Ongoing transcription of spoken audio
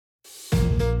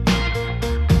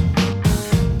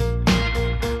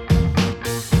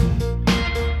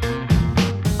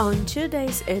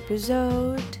today's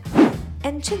episode.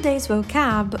 And today's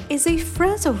vocab is a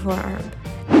phrasal verb.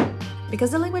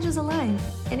 Because the language is alive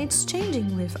and it's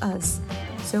changing with us.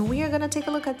 So we are going to take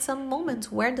a look at some moments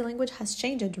where the language has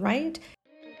changed, right?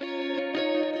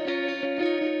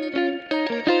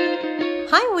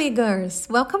 Hi Wiggers!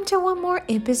 Welcome to one more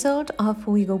episode of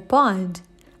Wiggle Pod.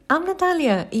 I'm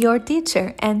Natalia, your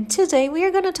teacher, and today we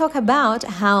are going to talk about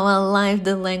how alive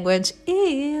the language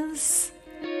is.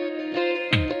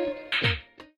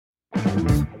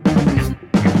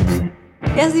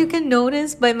 As you can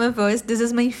notice by my voice, this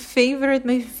is my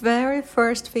very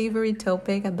first favorite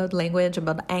topic about language,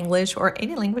 about English or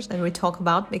any language that we talk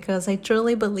about, because I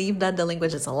truly believe that the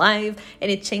language is alive and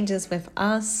it changes with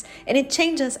us, and it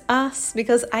changes us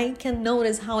because I can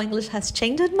notice how English has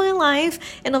changed my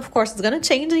life, and of course it's gonna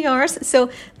change yours. So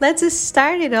let's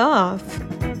start it off.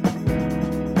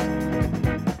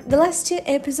 The last two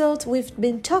episodes we've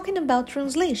been talking about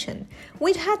translation,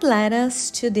 which had led us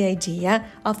to the idea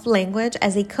of language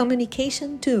as a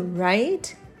communication tool,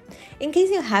 right? In case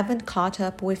you haven't caught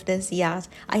up with this yet,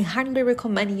 I highly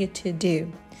recommend you to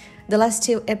do. The last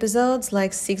two episodes,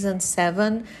 like 6 and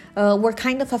 7, were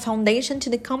kind of a foundation to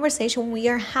the conversation we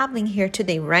are having here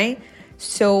today, right?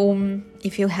 So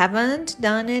if you haven't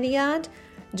done it yet,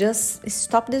 just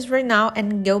stop this right now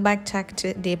and go back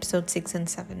to the episode 6 and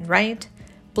 7, right?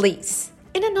 Please.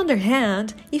 In another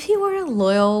hand, if you are a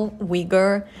loyal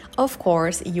Wigger, of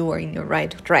course you are in your right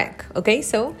track. Okay,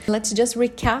 so let's just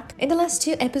recap. In the last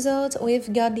two episodes,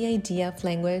 we've got the idea of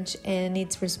language and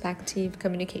its respective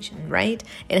communication, right?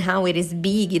 And how it is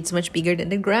big, it's much bigger than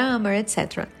the grammar,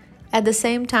 etc. At the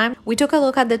same time, we took a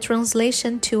look at the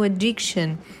translation to a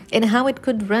diction and how it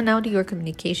could run out your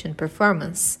communication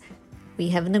performance. We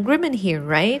have an agreement here,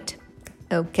 right?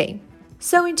 Okay.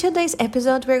 So in today's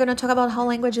episode, we're going to talk about how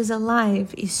language is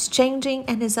alive, is changing,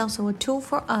 and is also a tool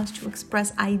for us to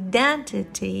express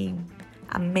identity.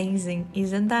 Amazing,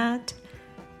 isn't that?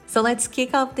 So let's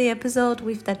kick off the episode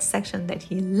with that section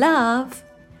that you love,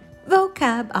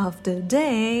 Vocab of the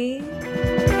Day.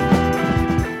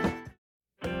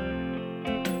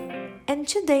 And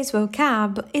today's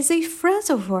vocab is a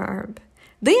phrasal verb.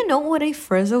 Do you know what a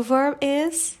phrasal verb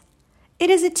is? It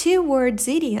is a two-word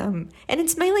idiom, and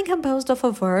it's mainly composed of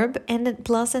a verb and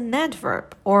plus an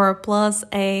adverb, or plus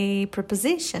a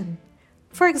preposition.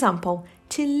 For example,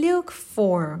 to look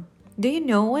for. Do you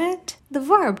know it? The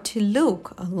verb to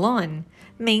look alone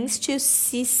means to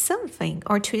see something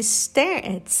or to stare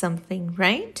at something,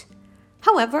 right?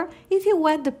 However, if you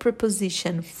add the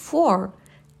preposition for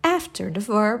after the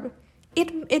verb,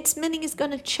 its meaning is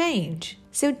going to change.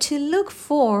 So to look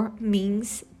for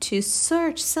means to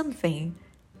search something.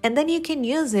 And then you can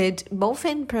use it both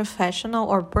in professional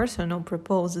or personal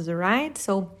purposes, right?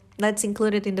 So let's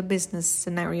include it in the business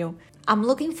scenario. I'm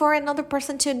looking for another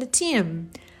person to the team.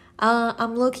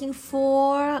 I'm looking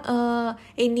for a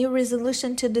new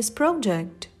resolution to this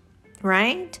project,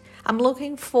 right? I'm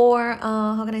looking for,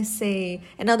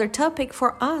 another topic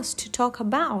for us to talk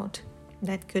about.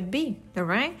 That could be, all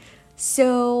right?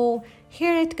 So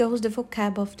here it goes, the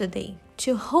vocab of the day.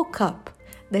 To hook up,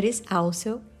 that is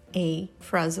also a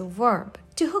phrasal verb.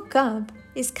 To hook up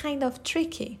is kind of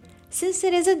tricky, since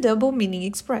it is a double meaning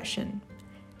expression.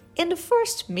 In the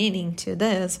first meaning to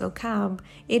this vocab,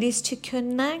 it is to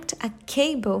connect a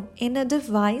cable in a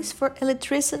device for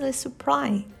electricity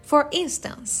supply. For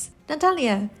instance,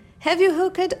 Natalia, have you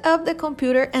hooked up the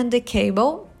computer and the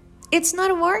cable? It's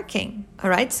not working, all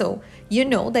right? So you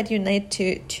know that you need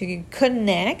to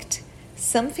connect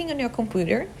something on your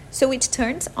computer so it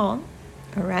turns on,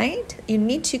 all right? You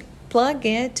need to plug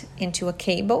it into a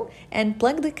cable and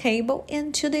plug the cable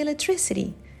into the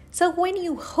electricity. So when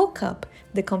you hook up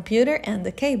the computer and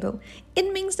the cable,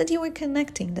 it means that you are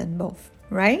connecting them both,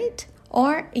 right?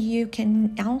 Or you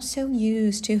can also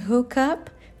use to hook up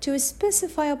to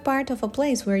specify a part of a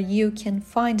place where you can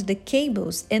find the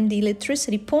cables and the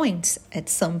electricity points at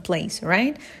some place,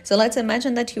 right? So let's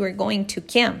imagine that you are going to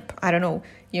camp. I don't know,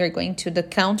 you're going to the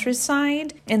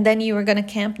countryside and then you are going to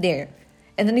camp there.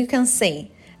 And then you can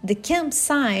say, the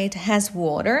campsite has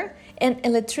water and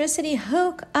electricity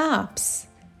hookups.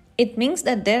 It means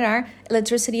that there are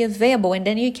electricity available, and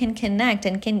then you can connect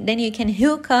and then you can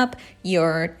hook up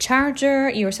your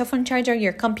charger, your cell phone charger,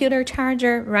 your computer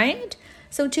charger, right?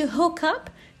 So to hook up,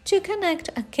 to connect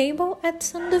a cable at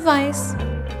some device.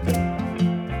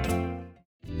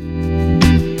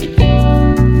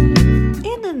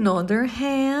 In another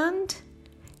hand,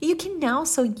 you can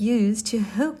also use to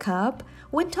hook up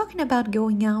when talking about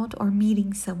going out or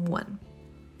meeting someone.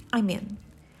 I mean,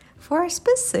 for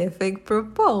specific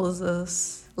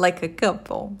purposes, like a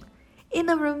couple. in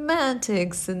a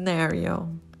romantic scenario.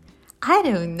 I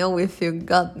don't know if you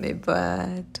got me,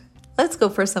 but let's go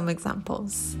for some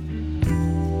examples.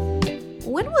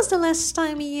 When was the last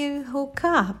time you hooked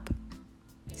up?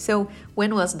 So,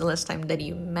 when was the last time that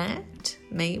you met,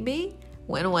 maybe?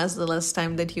 When was the last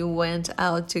time that you went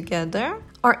out together?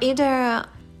 Or either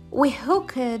we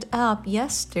hooked up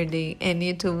yesterday and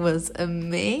it was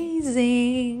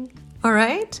amazing. All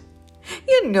right?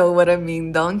 You know what I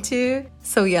mean, don't you?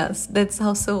 So yes, that's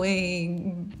also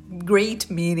a great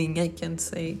meaning, I can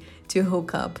say, to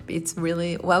hook up. It's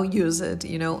really well used,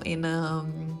 in a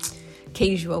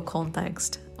casual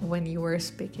context when you were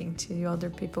speaking to other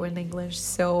people in English.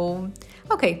 So,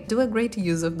 okay, do a great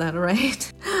use of that,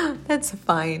 right? That's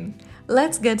fine.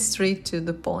 Let's get straight to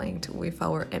the point with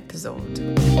our episode.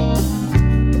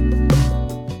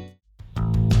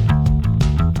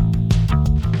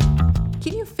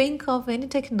 Can you think of any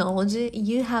technology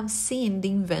you have seen the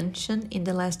invention in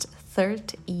the last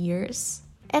 30 years?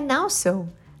 And also,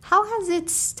 how has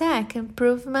its tech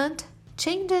improvement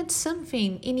changed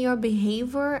something in your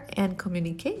behavior and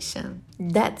communication?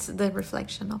 That's the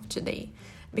reflection of today.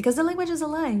 Because the language is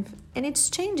alive and it's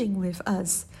changing with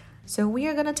us. So we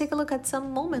are going to take a look at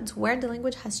some moments where the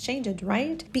language has changed,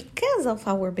 right? Because of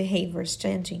our behaviors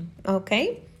changing,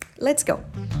 okay? Let's go.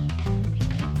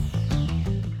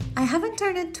 I haven't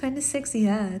turned 26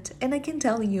 yet, and I can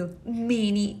tell you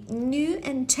many new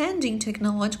and changing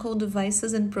technological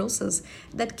devices and processes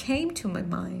that came to my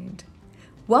mind.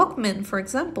 Walkman, for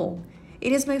example.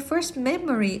 It is my first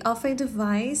memory of a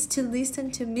device to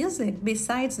listen to music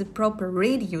besides the proper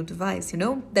radio device,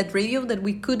 that radio that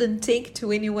we couldn't take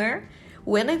to anywhere.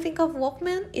 When I think of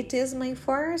Walkman, this is my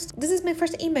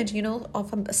first image,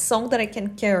 of a song that I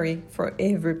can carry for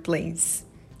every place.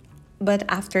 But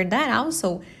after that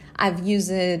also, I've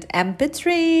used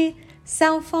MP3,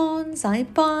 cell phones,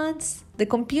 iPods, the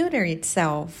computer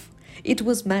itself. It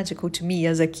was magical to me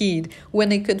as a kid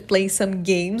when I could play some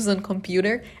games on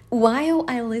computer while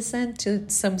I listened to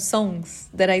some songs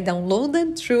that I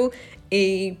downloaded through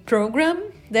a program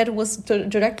that was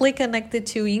directly connected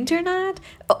to internet.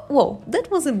 Whoa,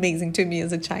 that was amazing to me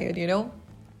as a child,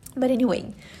 But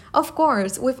anyway, of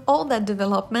course, with all that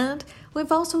development,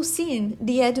 we've also seen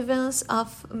the advance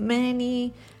of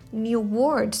many new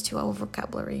words to our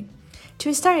vocabulary.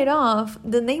 To start it off,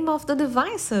 the name of the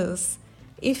devices.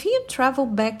 If you travel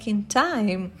back in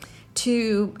time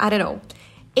to,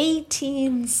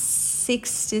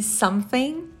 1860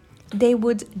 something, they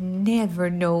would never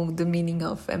know the meaning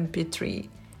of MP3.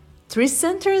 3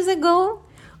 centuries ago,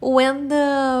 when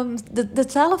the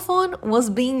telephone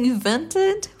was being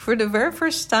invented for the very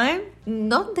first time,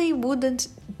 not they wouldn't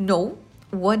know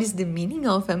what is the meaning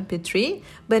of MP3,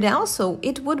 but also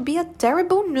it would be a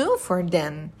terrible news for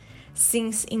them.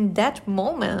 Since in that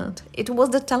moment, it was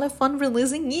the telephone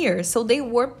releasing year. So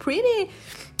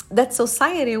that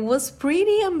society was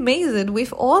pretty amazed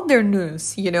with all their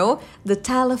news, the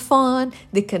telephone,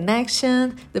 the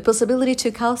connection, the possibility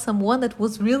to call someone that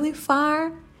was really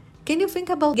far. Can you think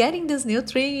about getting this news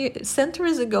 3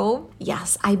 centuries ago?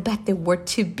 Yes, I bet they were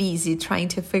too busy trying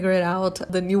to figure it out,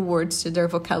 the new words to their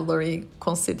vocabulary,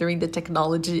 considering the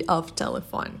technology of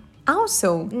telephone.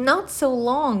 Also, not so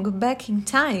long back in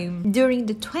time, during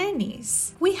the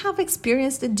 20s, we have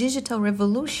experienced the digital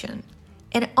revolution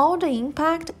and all the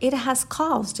impact it has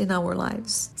caused in our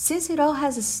lives. Since it all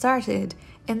has started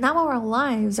and now our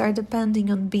lives are depending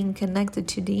on being connected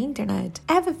to the internet,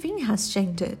 everything has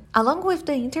changed. Along with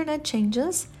the internet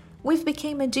changes, we've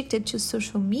become addicted to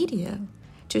social media,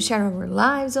 to share our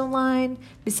lives online,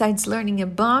 besides learning a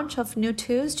bunch of new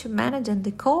tools to manage and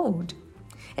decode.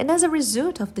 And as a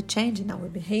result of the change in our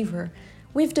behavior,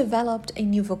 we've developed a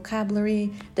new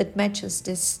vocabulary that matches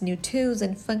these new tools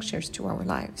and functions to our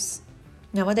lives.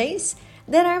 Nowadays,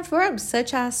 there are verbs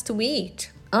such as to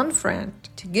eat, unfriend,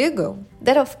 to Google,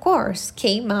 that of course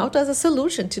came out as a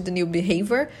solution to the new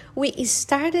behavior we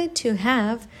started to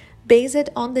have based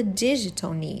on the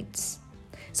digital needs.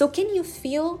 So can you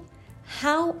feel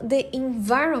how the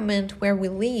environment where we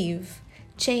live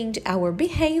change our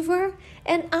behavior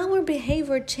and our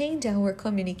behavior change our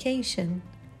communication?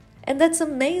 And that's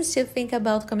amazing to think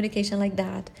about communication like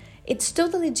that. It's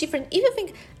totally different. If you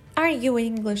think, are you an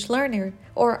English learner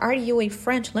or are you a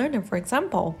French learner, for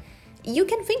example? You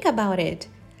can think about it.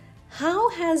 How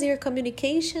has your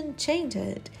communication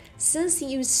changed since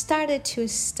you started to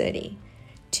study,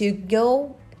 to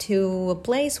go to a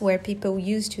place where people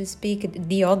used to speak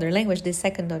the other language, the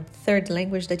second or third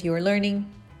language that you are learning?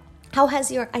 How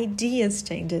has your ideas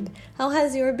changed? How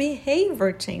has your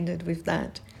behavior changed with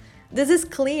that? This is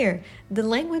clear. The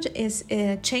language is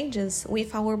changes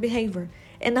with our behavior.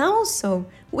 And also,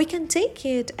 we can take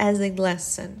it as a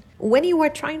lesson. When you are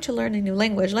trying to learn a new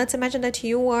language, let's imagine that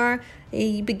you are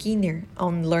a beginner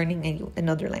on learning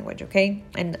another language, okay?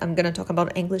 And I'm going to talk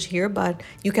about English here, but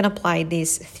you can apply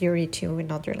this theory to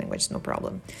another language, no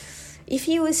problem. If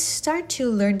you start to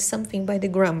learn something by the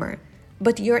grammar,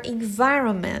 but your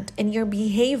environment and your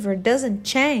behavior doesn't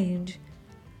change,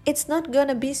 it's not going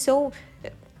to be so...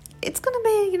 It's going to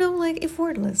be, like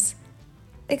effortless.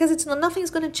 Because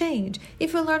nothing's going to change.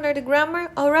 If you learn the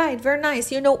grammar, all right, very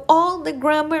nice. You know all the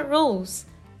grammar rules.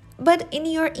 But in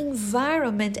your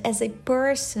environment as a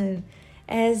person,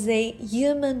 as a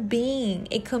human being,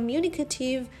 a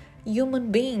communicative human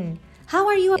being, how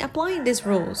are you applying these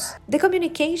rules? The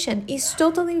communication is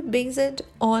totally based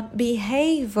on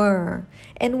behavior.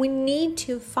 And we need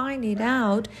to find it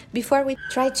out before we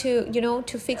try to,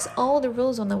 to fix all the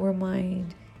rules on our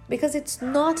mind. Because it's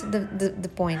not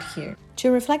the point here. To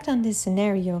reflect on this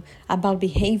scenario about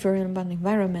behavior and about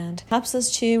environment helps us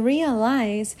to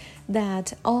realize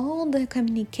that all the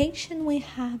communication we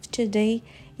have today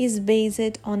is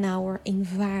based on our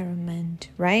environment,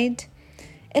 right?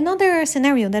 Another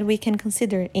scenario that we can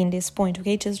consider in this point,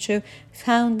 okay, just to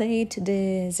foundate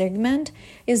the segment,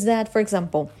 is that, for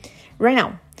example, right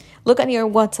now, look at your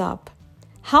WhatsApp.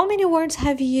 How many words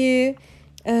have you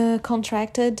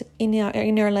contracted in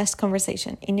your last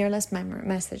conversation, in your last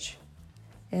message?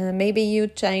 Maybe you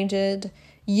changed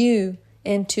you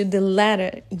into the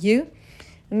letter U.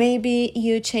 Maybe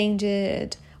you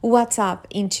changed WhatsApp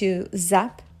into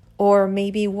Zap, or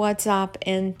maybe WhatsApp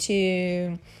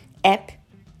into app,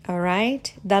 all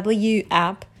right? W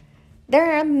app.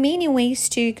 There are many ways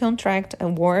to contract a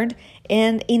word,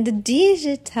 and in the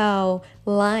digital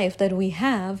life that we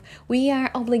have, we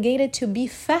are obligated to be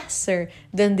faster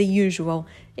than the usual,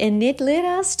 and it led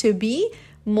us to be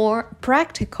more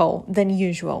practical than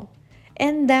usual.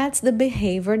 And that's the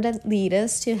behavior that leads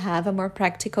us to have a more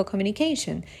practical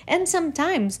communication. And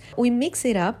sometimes we mix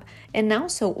it up, and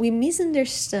also we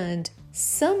misunderstand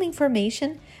some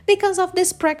information because of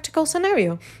this practical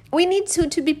scenario. We need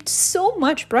to be so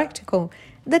much practical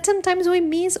that sometimes we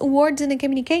miss words in the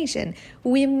communication.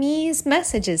 We miss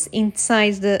messages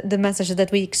inside the message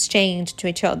that we exchange to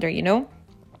each other,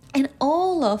 And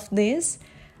all of this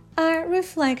are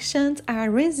reflections,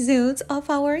 are results of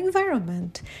our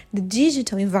environment, the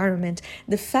digital environment,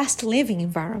 the fast living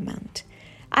environment.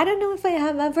 I don't know if I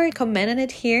have ever commented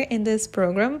it here in this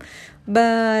program,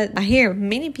 but I hear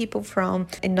many people from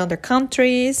in other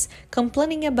countries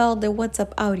complaining about the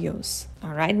WhatsApp audios.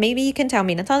 All right, maybe you can tell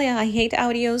me, Natalia, I hate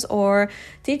audios, or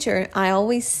teacher, I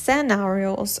always send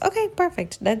audios. Okay,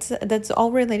 perfect. That's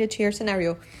all related to your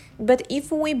scenario. But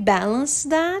if we balance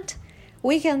that,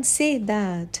 we can see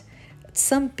that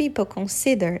some people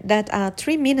consider that a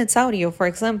 3 minutes audio, for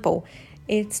example,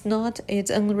 it's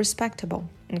unrespectable,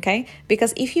 okay?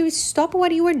 Because if you stop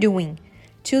what you are doing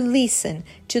to listen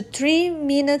to 3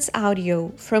 minutes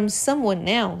audio from someone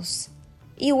else,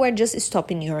 you are just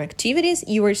stopping your activities,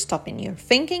 you are stopping your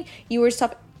thinking,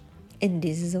 and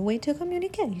this is a way to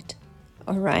communicate,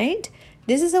 all right?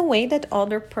 This is a way that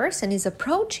other person is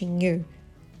approaching you.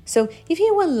 So if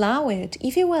you allow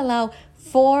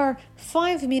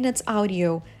 4-5 minutes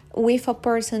audio with a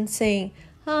person saying,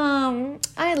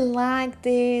 I like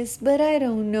this, but I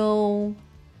don't know.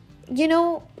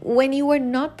 When you are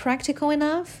not practical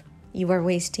enough, you are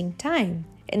wasting time.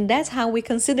 And that's how we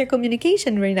consider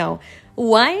communication right now.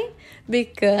 Why?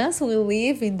 Because we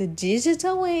live in the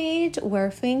digital age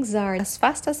where things are as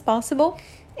fast as possible,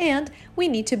 and we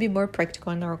need to be more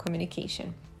practical in our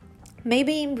communication.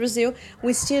 Maybe in Brazil,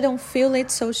 we still don't feel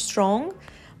it so strong,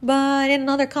 but in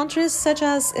other countries such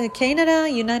as Canada,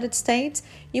 United States,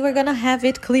 you are going to have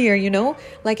it clear,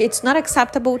 Like it's not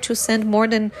acceptable to send more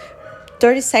than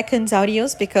 30 seconds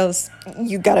audios because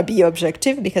you got to be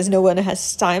objective, because no one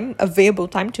has available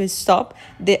time to stop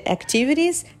the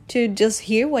activities to just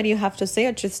hear what you have to say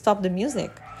or to stop the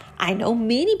music. I know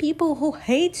many people who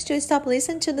hate to stop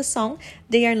listening to the song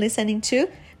they are listening to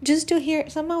just to hear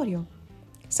some audio.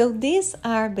 So these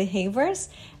are behaviors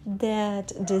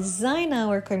that design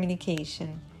our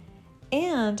communication.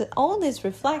 And all this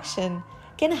reflection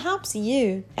can help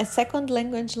you, a second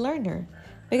language learner.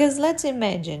 Because let's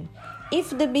imagine, if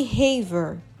the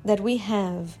behavior that we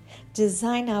have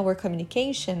design our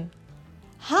communication,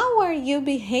 how are you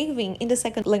behaving in the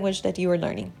second language that you are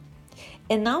learning?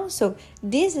 And also,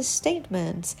 these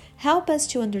statements help us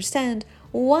to understand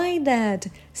why that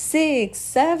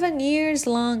 6-7 years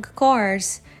long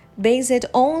course based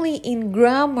only in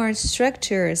grammar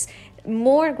structures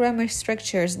more grammar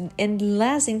structures and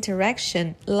less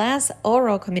interaction, less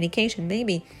oral communication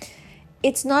maybe,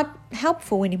 it's not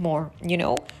helpful anymore, you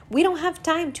know? We don't have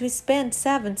time to spend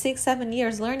 7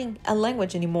 years learning a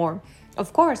language anymore.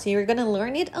 Of course, you're gonna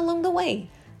learn it along the way.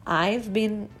 I've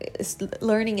been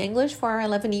learning English for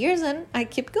 11 years and I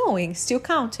keep going, still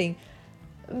counting.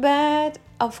 But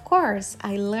of course,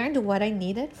 I learned what I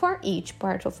needed for each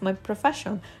part of my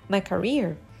profession, my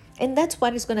career. And that's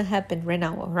what is going to happen right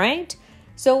now, all right?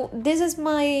 So this is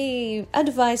my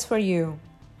advice for you,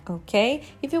 okay?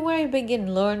 If you were a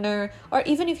beginner learner or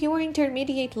even if you were an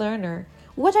intermediate learner,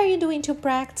 what are you doing to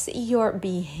practice your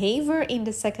behavior in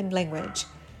the second language?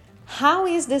 How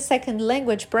is the second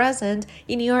language present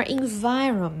in your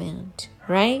environment,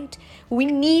 right? We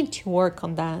need to work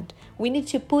on that. We need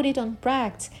to put it on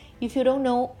practice. If you don't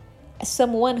know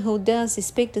someone who does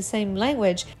speak the same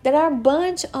language, there are a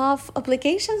bunch of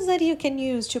applications that you can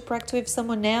use to practice with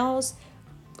someone else.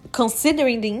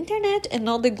 Considering the internet and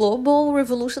all the global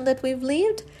revolution that we've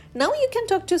lived, now you can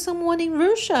talk to someone in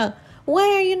Russia. Why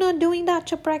are you not doing that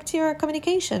to practice your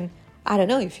communication? I don't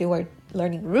know if you were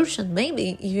learning Russian,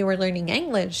 maybe if you were learning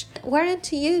English. Why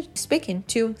aren't you speaking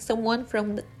to someone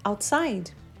from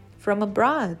outside, from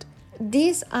abroad?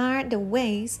 These are the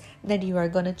ways that you are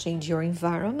going to change your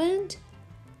environment,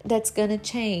 that's going to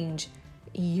change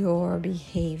your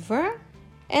behavior,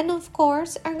 and of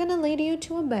course, are going to lead you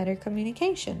to a better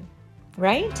communication,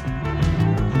 right?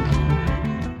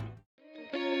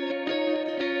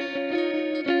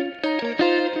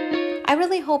 I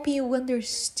really hope you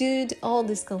understood all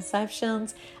these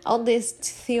conceptions, all these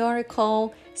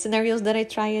theoretical scenarios that I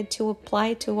tried to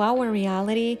apply to our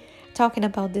reality, talking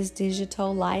about this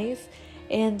digital life.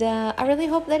 And I really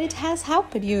hope that it has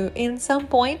helped you in some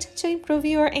point to improve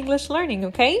your English learning,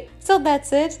 okay? So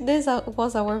that's it. This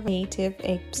was our native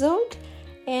episode.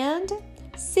 And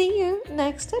see you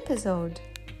next episode.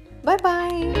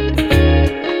 Bye-bye.